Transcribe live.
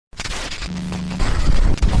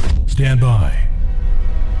stand by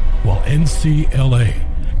while NCLA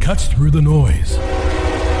cuts through the noise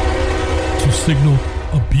to signal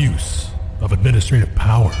abuse of administrative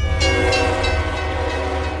power.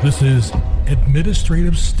 This is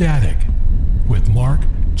Administrative Static with Mark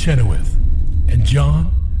Chenoweth and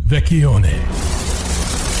John Vecchione.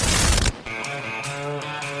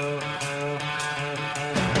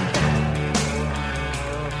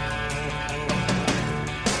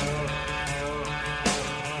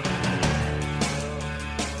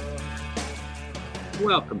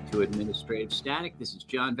 Welcome to Administrative Static. This is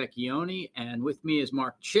John Vecchione, and with me is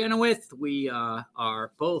Mark Chenoweth. We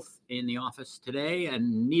are both in the office today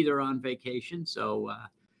and neither on vacation, so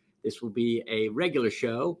this will be a regular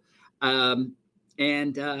show. I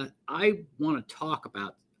want to talk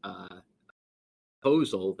about a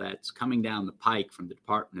proposal that's coming down the pike from the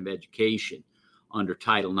Department of Education under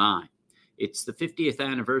Title IX. It's the 50th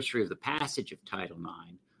anniversary of the passage of Title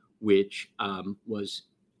IX, which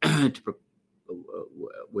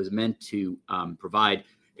was meant to provide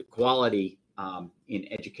equality in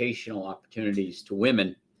educational opportunities to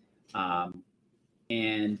women,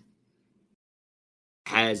 and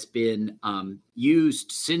has been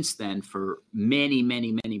used since then for many,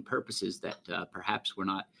 many, many purposes that perhaps were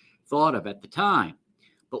not thought of at the time.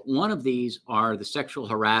 But one of these are the sexual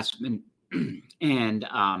harassment and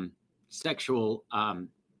sexual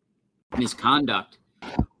misconduct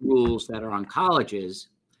rules that are on colleges.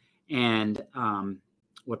 And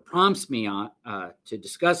what prompts me to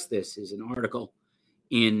discuss this is an article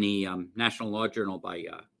in the National Law Journal by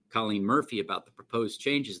Colleen Murphy about the proposed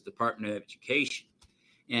changes at the Department of Education.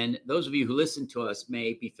 And those of you who listen to us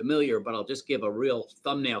may be familiar, but I'll just give a real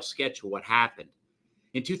thumbnail sketch of what happened.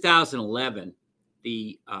 In 2011,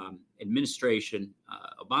 the Obama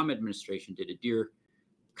administration did a Dear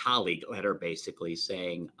Colleague letter basically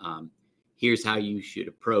saying, here's how you should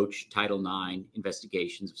approach Title IX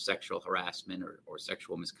investigations of sexual harassment or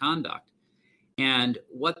sexual misconduct. And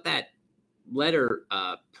what that letter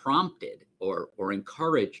prompted or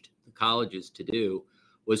encouraged the colleges to do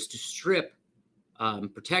was to strip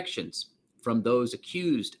protections from those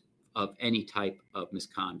accused of any type of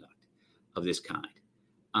misconduct of this kind.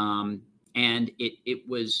 And it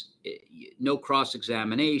was no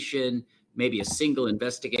cross-examination, maybe a single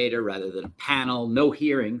investigator rather than a panel, no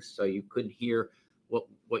hearings, so you couldn't hear what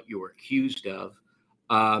you were accused of.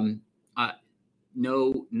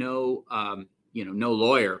 No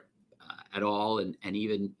lawyer at all, and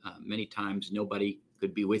even many times nobody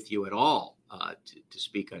could be with you at all to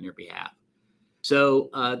speak on your behalf. So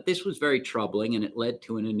this was very troubling, and it led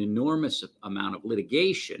to an enormous amount of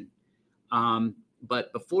litigation.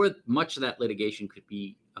 But before much of that litigation could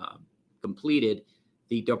be completed,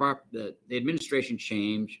 the administration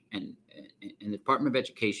changed, and the Department of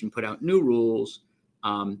Education put out new rules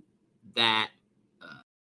that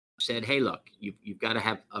said, "Hey, look, you've got to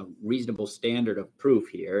have a reasonable standard of proof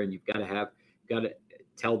here, and you've got to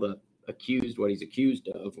tell the accused what he's accused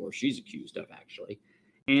of, or she's accused of, actually,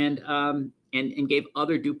 and gave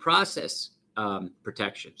other due process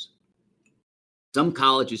protections." Some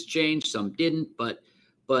colleges changed, some didn't, but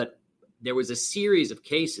there was a series of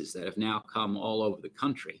cases that have now come all over the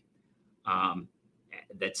country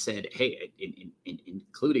that said, hey,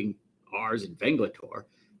 including ours in Venglator,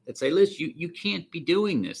 that say, listen, you can't be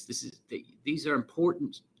doing this. These are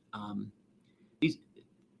important. The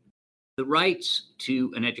rights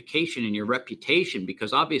to an education and your reputation,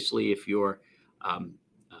 because obviously if you're,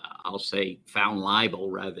 I'll say, found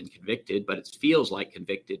liable rather than convicted, but it feels like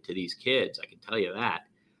convicted to these kids, I can tell you that,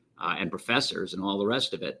 and professors and all the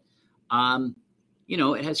rest of it.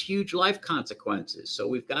 It has huge life consequences. So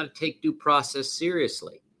we've got to take due process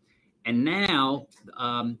seriously. And now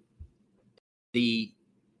the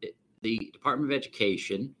Department of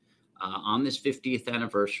Education on this 50th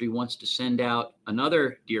anniversary wants to send out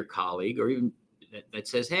another Dear Colleague, or even that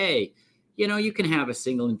says, hey, you can have a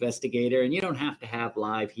single investigator and you don't have to have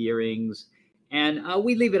live hearings. And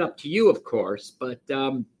we leave it up to you, of course, but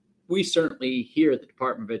we certainly here at the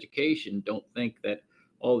Department of Education don't think that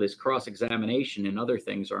all this cross-examination and other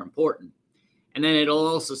things are important. And then it'll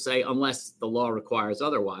also say, unless the law requires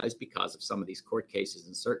otherwise, because of some of these court cases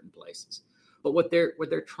in certain places. But what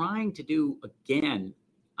they're trying to do again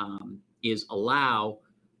is allow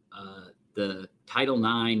the Title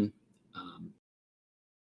IX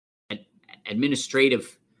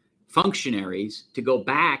administrative functionaries to go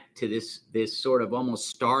back to this sort of almost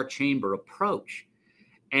star chamber approach.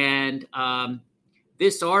 And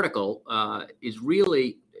this article is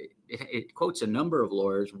really, it quotes a number of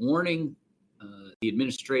lawyers warning the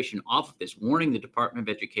administration off of this, warning the Department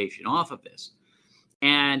of Education off of this.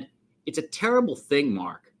 And it's a terrible thing,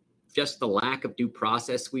 Mark, just the lack of due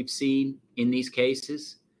process we've seen in these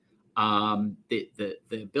cases, the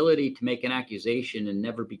ability to make an accusation and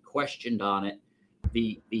never be questioned on it,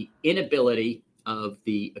 the inability of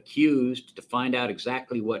the accused to find out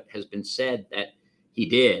exactly what has been said that he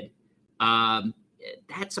did.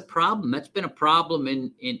 That's a problem. That's been a problem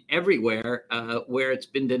in everywhere where it's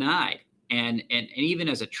been denied, and even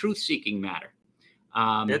as a truth-seeking matter.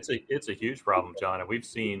 It's a huge problem, John, and we've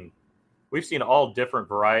seen all different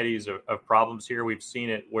varieties of problems here. We've seen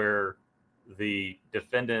it where the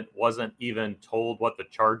defendant wasn't even told what the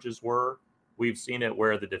charges were. We've seen it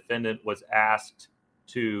where the defendant was asked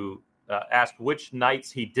which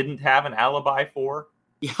nights he didn't have an alibi for.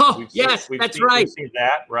 That's right. We've seen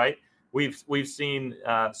that, right? We've seen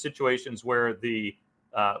situations where the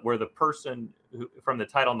person from the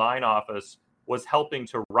Title IX office was helping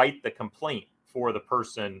to write the complaint for the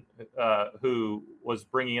person who was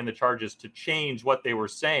bringing in the charges to change what they were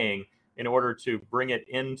saying in order to bring it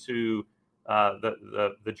into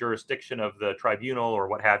the jurisdiction of the tribunal or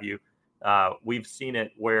what have you. We've seen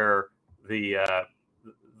it where the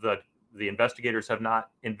investigators have not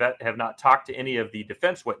talked to any of the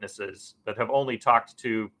defense witnesses, but have only talked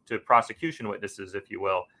to prosecution witnesses, if you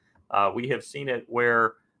will. We have seen it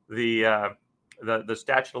where the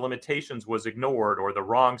statute of limitations was ignored or the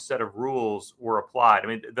wrong set of rules were applied. I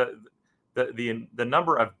mean, the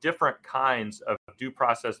number of different kinds of due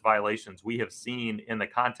process violations we have seen in the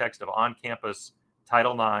context of on-campus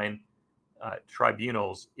Title IX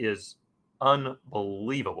tribunals is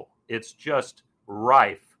unbelievable. It's just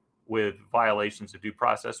rife with violations of due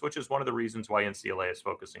process, which is one of the reasons why NCLA is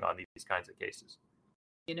focusing on these kinds of cases.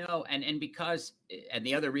 And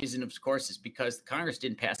the other reason, of course, is because Congress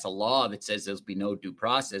didn't pass a law that says there'll be no due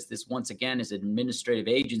process. This, once again, is an administrative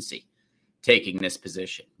agency taking this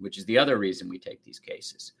position, which is the other reason we take these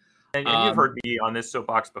cases. And you've heard me on this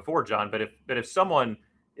soapbox before, John. But if someone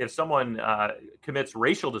commits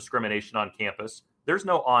racial discrimination on campus, there's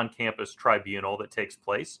no on-campus tribunal that takes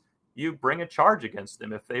place. You bring a charge against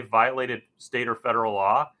them if they've violated state or federal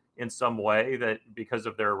law in some way that because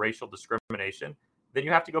of their racial discrimination. Then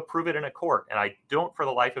you have to go prove it in a court. And I don't for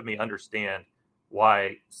the life of me understand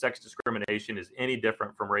why sex discrimination is any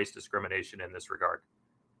different from race discrimination in this regard.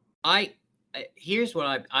 Here's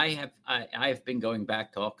what I have been going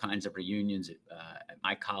back to all kinds of reunions at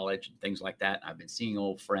my college and things like that. I've been seeing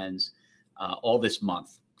old friends all this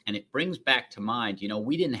month. And it brings back to mind,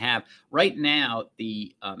 we didn't have right now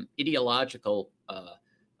the ideological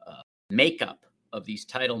makeup of these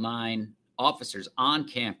Title IX officers on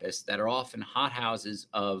campus that are often hothouses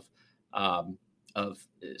of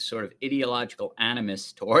sort of ideological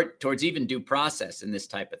animus towards even due process in this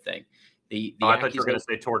type of thing. I thought you were going to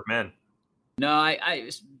say toward men. No, I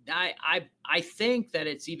think that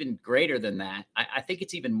it's even greater than that. I think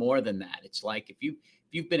it's even more than that. It's like if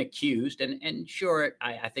you've been accused, and sure,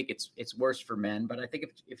 I think it's worse for men, but I think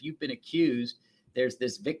if you've been accused, there's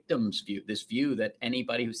this victim's view, this view that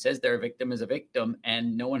anybody who says they're a victim is a victim,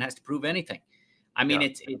 and no one has to prove anything. I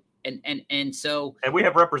mean, and so we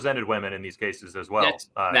have represented women in these cases as well.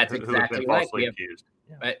 That's who exactly have been right. falsely accused.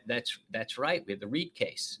 Yeah. That's right. We have the Reed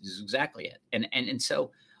case. This is exactly it. And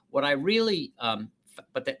so what I really,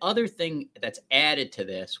 but the other thing that's added to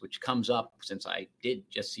this, which comes up since I did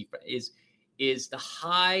just see, is the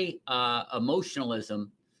high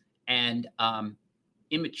emotionalism and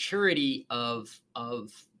immaturity of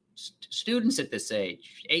students at this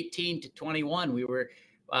age, 18 to 21. We were,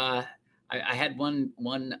 I had one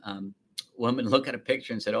woman look at a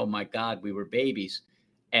picture and said, "Oh my God, we were babies."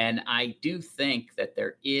 And I do think that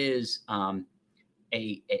there is an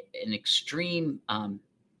extreme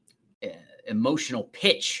emotional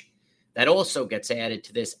pitch that also gets added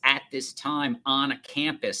to this at this time on a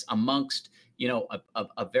campus amongst,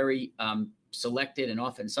 a very selected and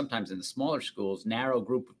often sometimes in the smaller schools, narrow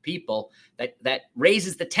group of people that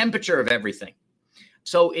raises the temperature of everything.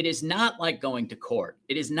 So it is not like going to court.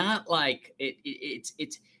 It is not like it's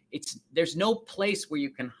there's no place where you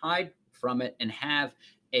can hide from it and have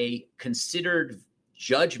a considered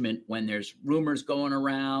judgment when there's rumors going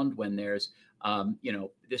around, when there's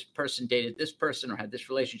this person dated this person or had this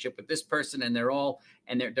relationship with this person, and they're all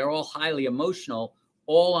highly emotional,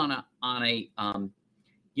 all on an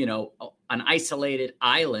isolated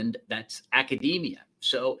island that's academia.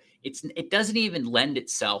 So it doesn't even lend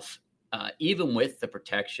itself, even with the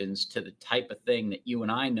protections, to the type of thing that you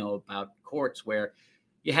and I know about courts, where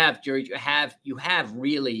you have juries, you have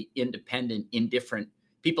really independent, indifferent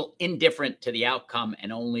people, indifferent to the outcome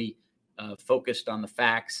and only focused on the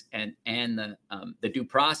facts and the due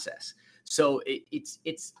process. So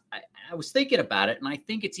I was thinking about it, and I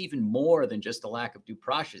think it's even more than just a lack of due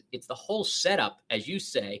process. It's the whole setup, as you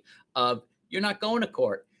say, of you're not going to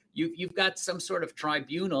court. You've got some sort of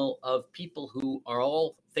tribunal of people who are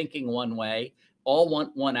all thinking one way, all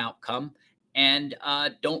want one outcome, and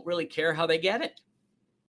don't really care how they get it.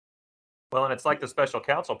 Well, and it's like the special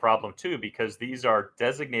counsel problem, too, because these are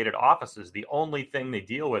designated offices. The only thing they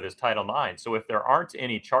deal with is Title IX. So if there aren't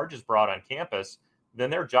any charges brought on campus, then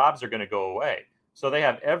their jobs are going to go away. So they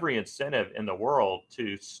have every incentive in the world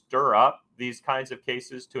to stir up these kinds of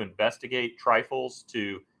cases, to investigate trifles,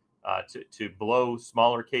 to blow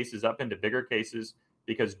smaller cases up into bigger cases,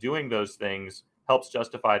 because doing those things helps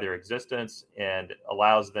justify their existence and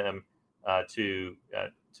allows them to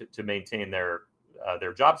maintain their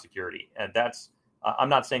job security. And that's I'm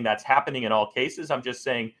not saying that's happening in all cases. I'm just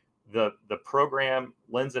saying the program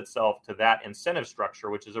lends itself to that incentive structure,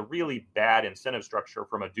 which is a really bad incentive structure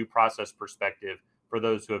from a due process perspective for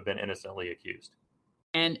those who have been innocently accused.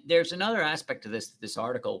 And there's another aspect to this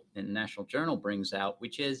article in the National Journal brings out,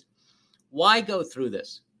 which is why go through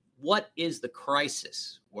this? What is the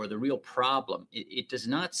crisis or the real problem? It does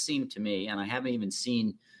not seem to me, and I haven't even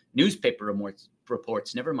seen newspaper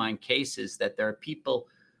reports, never mind cases, that there are people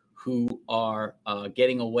who are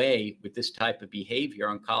getting away with this type of behavior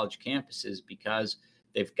on college campuses because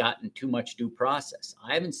they've gotten too much due process.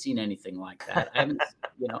 I haven't seen anything like that. I haven't,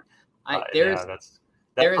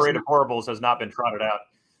 that parade of horribles has not been trotted out.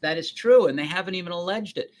 That is true, and they haven't even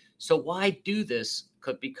alleged it. So why do this?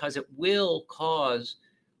 Because it will cause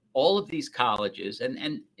all of these colleges,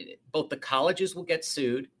 and both the colleges will get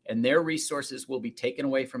sued, and their resources will be taken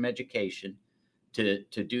away from education to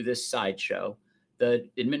do this sideshow. The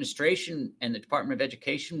administration and the Department of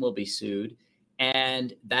Education will be sued,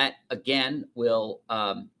 and that again will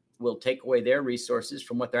take away their resources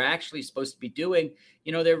from what they're actually supposed to be doing.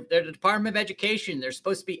 You know, they're the Department of Education. They're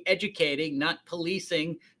supposed to be educating, not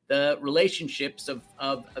policing the relationships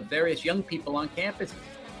of various young people on campus.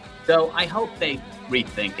 So I hope they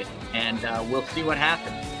rethink it, and we'll see what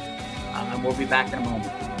happens. And we'll be back in a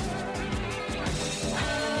moment.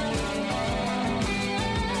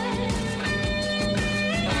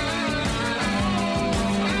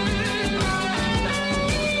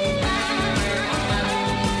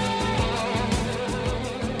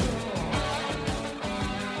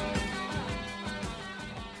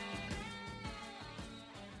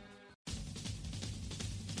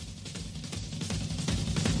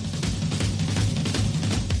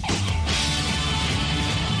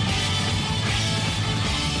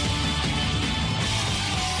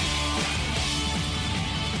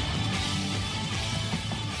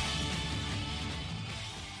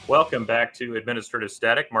 Welcome back to Administrative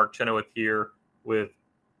Static. Mark Chenoweth here with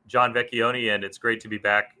John Vecchione, and it's great to be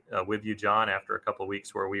back with you, John, after a couple of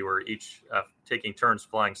weeks where we were each taking turns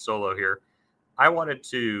flying solo here. I wanted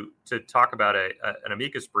to talk about an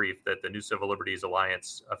amicus brief that the New Civil Liberties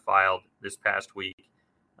Alliance filed this past week.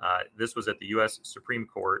 This was at the U.S. Supreme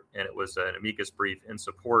Court, and it was an amicus brief in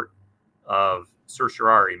support of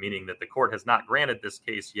certiorari, meaning that the court has not granted this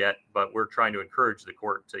case yet, but we're trying to encourage the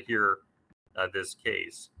court to hear this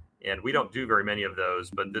case. And we don't do very many of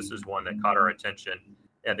those, but this is one that caught our attention.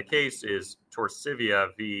 And the case is Torcivia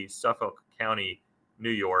v. Suffolk County,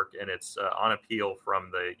 New York, and it's on appeal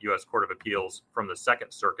from the U.S. Court of Appeals from the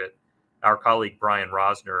Second Circuit. Our colleague Brian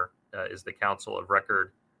Rosner is the counsel of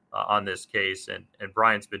record on this case, and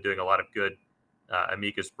Brian's been doing a lot of good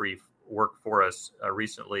amicus brief work for us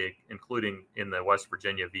recently, including in the West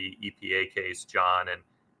Virginia v. EPA case, John,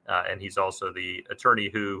 and he's also the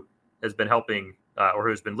attorney who has been helping or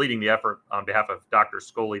who's been leading the effort on behalf of Dr.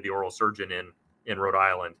 Scully, the oral surgeon in Rhode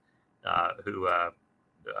Island, who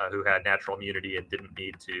had natural immunity and didn't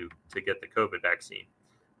need to get the COVID vaccine.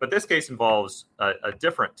 But this case involves a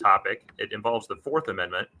different topic. It involves the Fourth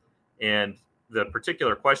Amendment. And the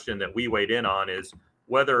particular question that we weighed in on is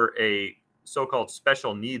whether a so-called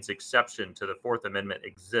special needs exception to the Fourth Amendment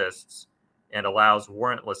exists and allows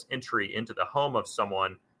warrantless entry into the home of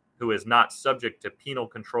someone who is not subject to penal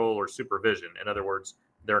control or supervision. In other words,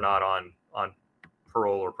 they're not on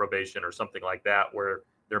parole or probation or something like that, where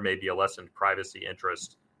there may be a lessened privacy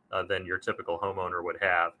interest than your typical homeowner would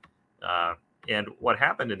have. And what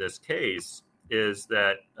happened in this case is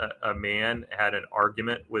that a man had an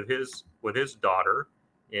argument with his daughter,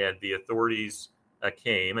 and the authorities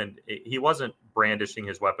came, and he wasn't brandishing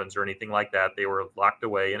his weapons or anything like that. They were locked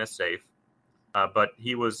away in a safe, but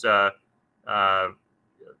he was.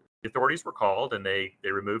 The authorities were called, and they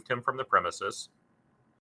removed him from the premises,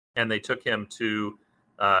 and they took him to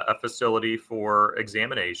a facility for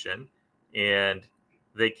examination, and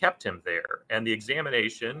they kept him there. And the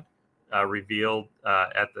examination revealed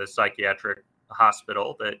at the psychiatric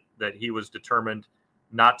hospital that he was determined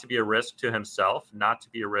not to be a risk to himself, not to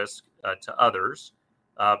be a risk to others,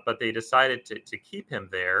 but they decided to keep him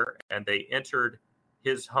there, and they entered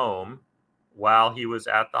his home while he was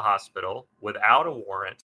at the hospital without a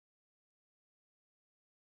warrant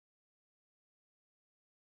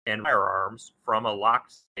and firearms from a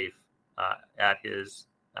locked safe at his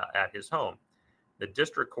home. The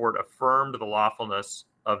district court affirmed the lawfulness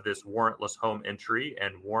of this warrantless home entry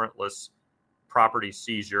and warrantless property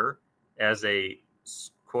seizure as a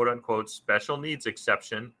quote unquote special needs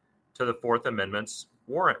exception to the Fourth Amendment's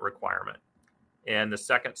warrant requirement. And the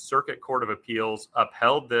Second Circuit Court of Appeals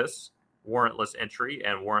upheld this warrantless entry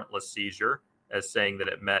and warrantless seizure as saying that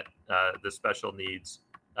it met the special needs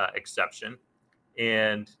exception.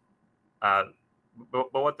 And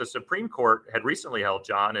but what the Supreme Court had recently held,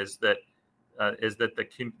 John, is that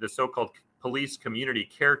the so-called police community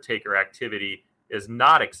caretaker activity is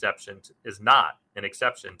not an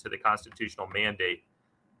exception to the constitutional mandate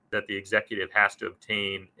that the executive has to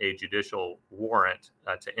obtain a judicial warrant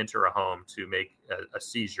to enter a home to make a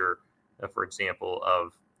seizure, for example,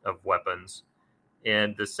 of weapons.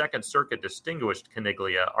 And the Second Circuit distinguished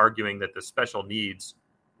Caniglia, arguing that the special needs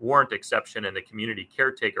warrant exception and the community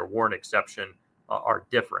caretaker warrant exception are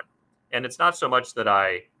different. And it's not so much that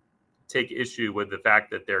I take issue with the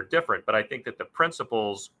fact that they're different, but I think that the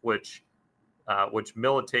principles which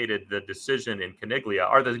militated the decision in Caniglia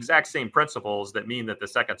are the exact same principles that mean that the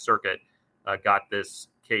Second Circuit got this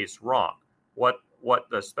case wrong. What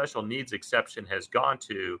the special needs exception has gone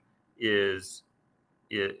to is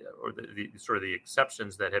or the sort of the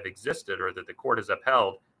exceptions that have existed or that the court has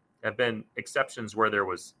upheld have been exceptions where there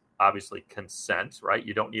was obviously consent, right?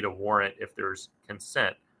 You don't need a warrant if there's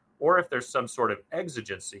consent or if there's some sort of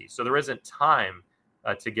exigency. So there isn't time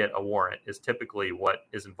to get a warrant is typically what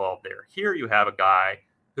is involved there. Here you have a guy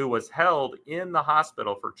who was held in the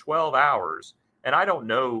hospital for 12 hours. And I don't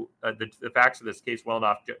know the facts of this case well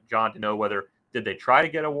enough, John, to know whether did they try to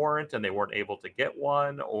get a warrant and they weren't able to get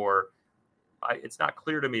one, or it's not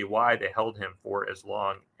clear to me why they held him for as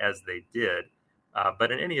long as they did.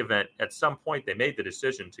 But in any event, at some point, they made the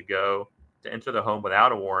decision to enter the home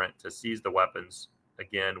without a warrant, to seize the weapons,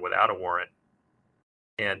 again, without a warrant.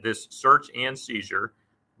 And this search and seizure,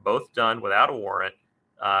 both done without a warrant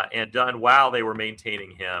and done while they were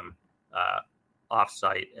maintaining him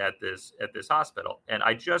off-site at this hospital. And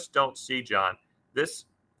I just don't see, John,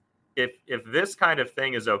 if this kind of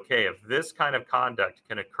thing is okay, if this kind of conduct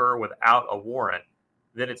can occur without a warrant,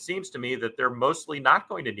 then it seems to me that they're mostly not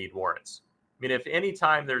going to need warrants. I mean, if any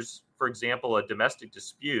time there's, for example, a domestic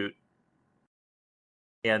dispute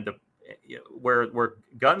and where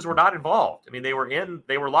guns were not involved, I mean, they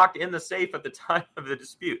were locked in the safe at the time of the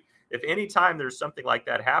dispute. If any time there's something like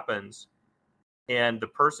that happens and the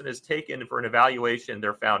person is taken for an evaluation,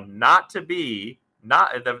 they're found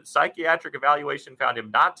the psychiatric evaluation found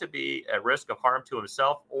him not to be at risk of harm to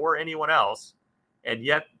himself or anyone else, and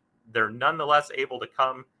yet they're nonetheless able to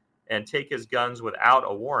come and take his guns without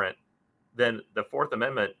a warrant, then the Fourth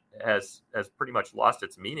Amendment has pretty much lost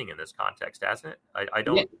its meaning in this context, hasn't it? I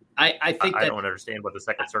don't understand what the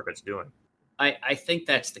Second Circuit's doing. I think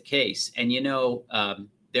that's the case. And,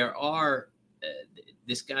 there are,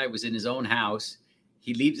 this guy was in his own house.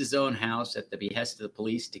 He leaves his own house at the behest of the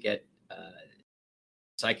police to get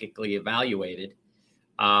psychically evaluated.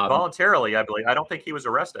 Voluntarily, I believe. I don't think he was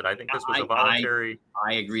arrested. I think this was a voluntary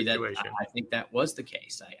I agree situation. I think that was the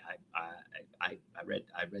case. I read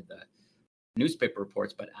the newspaper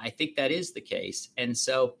reports, but I think that is the case. And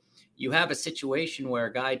so you have a situation where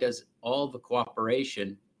a guy does all the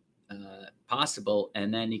cooperation possible,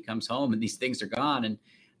 and then he comes home and these things are gone. And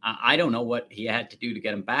I don't know what he had to do to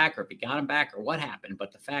get him back, or if he got him back, or what happened.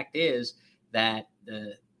 But the fact is that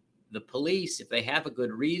the police, if they have a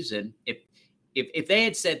good reason, if they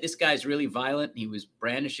had said this guy's really violent and he was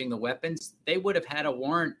brandishing the weapons, they would have had a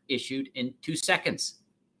warrant issued in 2 seconds.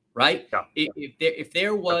 Right. Yeah. If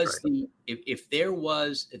there was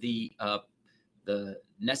the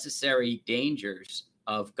necessary dangers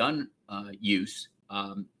of gun use,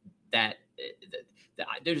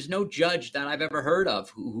 there's no judge that I've ever heard of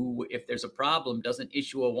who, if there's a problem, doesn't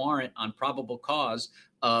issue a warrant on probable cause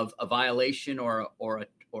of a violation or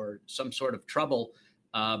some sort of trouble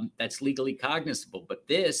that's legally cognizable. But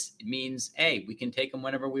this means, hey, we can take them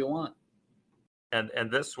whenever we want.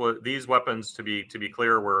 And these weapons, to be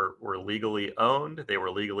clear, were legally owned. They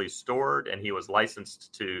were legally stored, and he was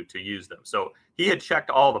licensed to use them. So he had checked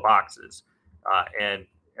all the boxes, and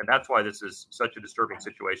that's why this is such a disturbing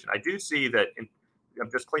situation. I do see that. I'm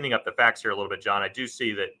just cleaning up the facts here a little bit, John. I do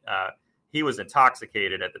see that he was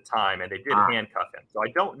intoxicated at the time, and they did handcuff him. So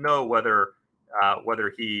I don't know whether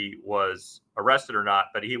he was arrested or not,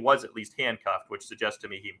 but he was at least handcuffed, which suggests to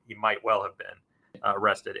me he might well have been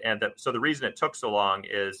arrested. And so the reason it took so long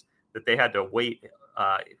is that they had to wait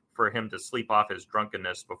for him to sleep off his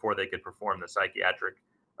drunkenness before they could perform the psychiatric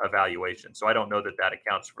evaluation. So I don't know that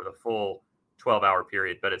accounts for the full 12-hour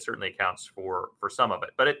period, but it certainly accounts for some of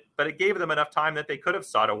it. But it gave them enough time that they could have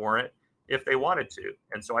sought a warrant if they wanted to.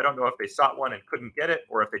 And so I don't know if they sought one and couldn't get it,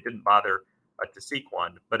 or if they didn't bother to seek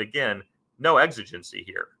one. But again, no exigency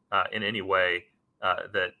here in any way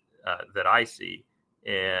that I see,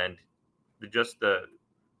 and just the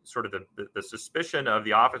sort of the suspicion of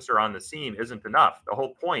the officer on the scene isn't enough. The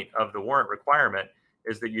whole point of the warrant requirement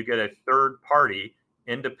is that you get a third-party,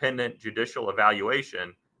 independent judicial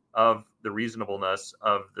evaluation of the reasonableness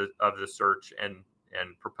of the search and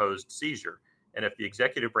proposed seizure. And if the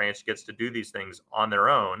executive branch gets to do these things on their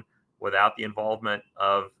own without the involvement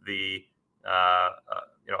of the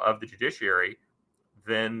of the judiciary,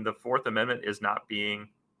 then the Fourth Amendment is not being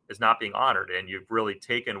honored. And you've really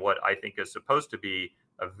taken what I think is supposed to be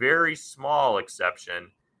a very small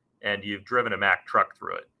exception, and you've driven a Mack truck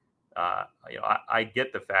through it. I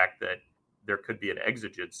get the fact that there could be an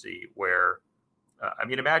exigency where,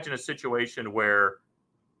 imagine a situation where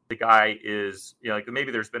the guy is, like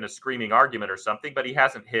maybe there's been a screaming argument or something, but he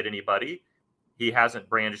hasn't hit anybody, he hasn't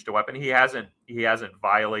brandished a weapon, he hasn't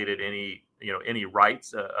violated any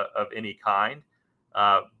rights of any kind,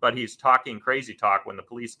 but he's talking crazy talk when the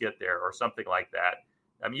police get there or something like that.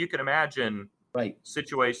 You can imagine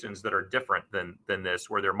situations that are different than this,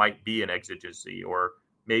 where there might be an exigency, or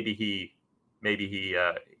maybe he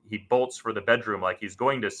bolts for the bedroom like he's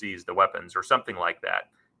going to seize the weapons or something like that.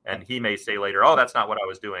 And he may say later, "Oh, that's not what I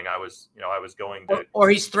was doing. I was going to." Or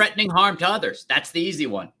he's threatening harm to others. That's the easy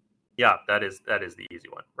one. Yeah, that is the easy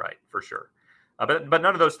one, right? For sure. But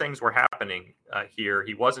none of those things were happening here.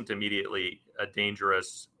 He wasn't immediately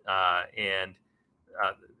dangerous, and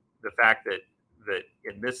the fact that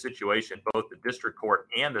in this situation, both the district court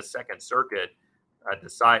and the Second Circuit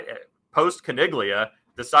post Caniglia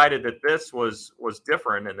decided that this was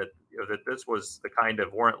different, and that this was the kind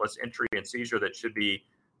of warrantless entry and seizure that should be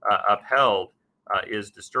upheld is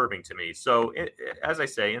disturbing to me. So, as I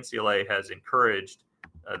say, NCLA has encouraged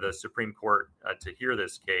the Supreme Court to hear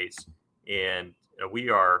this case, and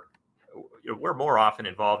we're more often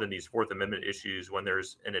involved in these Fourth Amendment issues when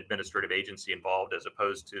there's an administrative agency involved as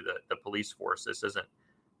opposed to the police force. This isn't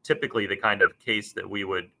typically the kind of case that we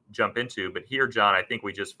would jump into, but here, John, I think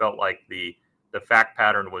we just felt like the fact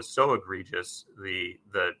pattern was so egregious,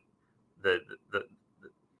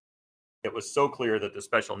 it was so clear that the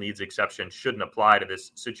special needs exception shouldn't apply to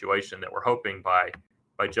this situation, that we're hoping by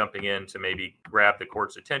jumping in to maybe grab the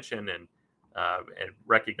court's attention and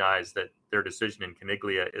recognize that their decision in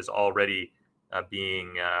Caniglia is already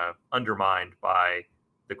being undermined by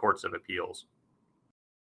the courts of appeals.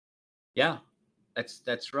 Yeah,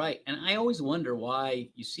 that's right. And I always wonder why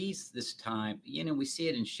you see this time, we see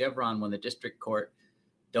it in Chevron when the district court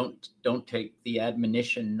don't take the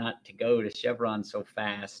admonition not to go to Chevron so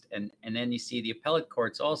fast. And then you see the appellate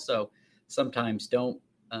courts also sometimes don't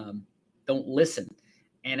listen.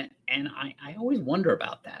 And I always wonder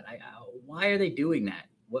about that. Why are they doing that?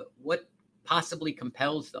 What possibly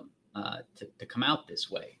compels them to come out this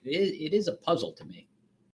way? It is a puzzle to me.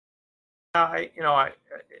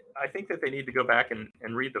 I think that they need to go back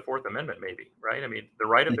and read the Fourth Amendment, maybe, right? The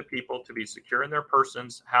right of the people to be secure in their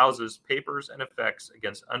persons, houses, papers, and effects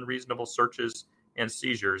against unreasonable searches and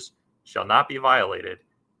seizures shall not be violated,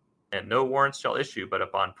 and no warrants shall issue but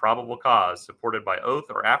upon probable cause, supported by oath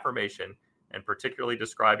or affirmation, and particularly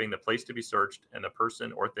describing the place to be searched and the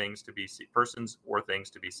persons or things to be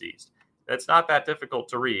seized. It's not that difficult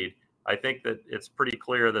to read. I think that it's pretty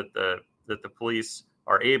clear that the police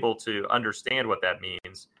are able to understand what that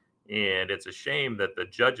means, and it's a shame that the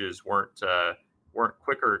judges weren't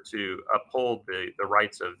quicker to uphold the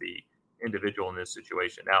rights of the individual in this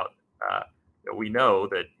situation. Now, we know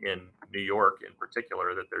that in New York, in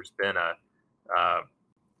particular, that there's been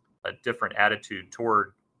a different attitude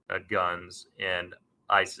toward guns, and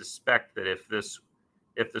I suspect that if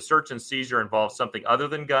the search and seizure involves something other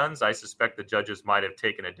than guns, I suspect the judges might have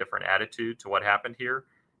taken a different attitude to what happened here.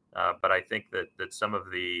 But I think that some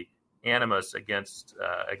of the animus against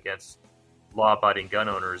law-abiding gun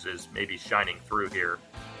owners is maybe shining through here.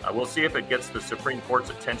 We'll see if it gets the Supreme Court's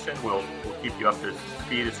attention. We'll keep you up to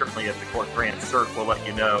speed. And certainly if the court grants cert, we'll let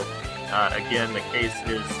you know. Again, the case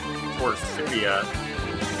is for Scythia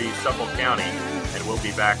v. Suffolk County, and we'll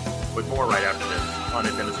be back with more right after this on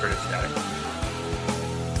Administrative Static.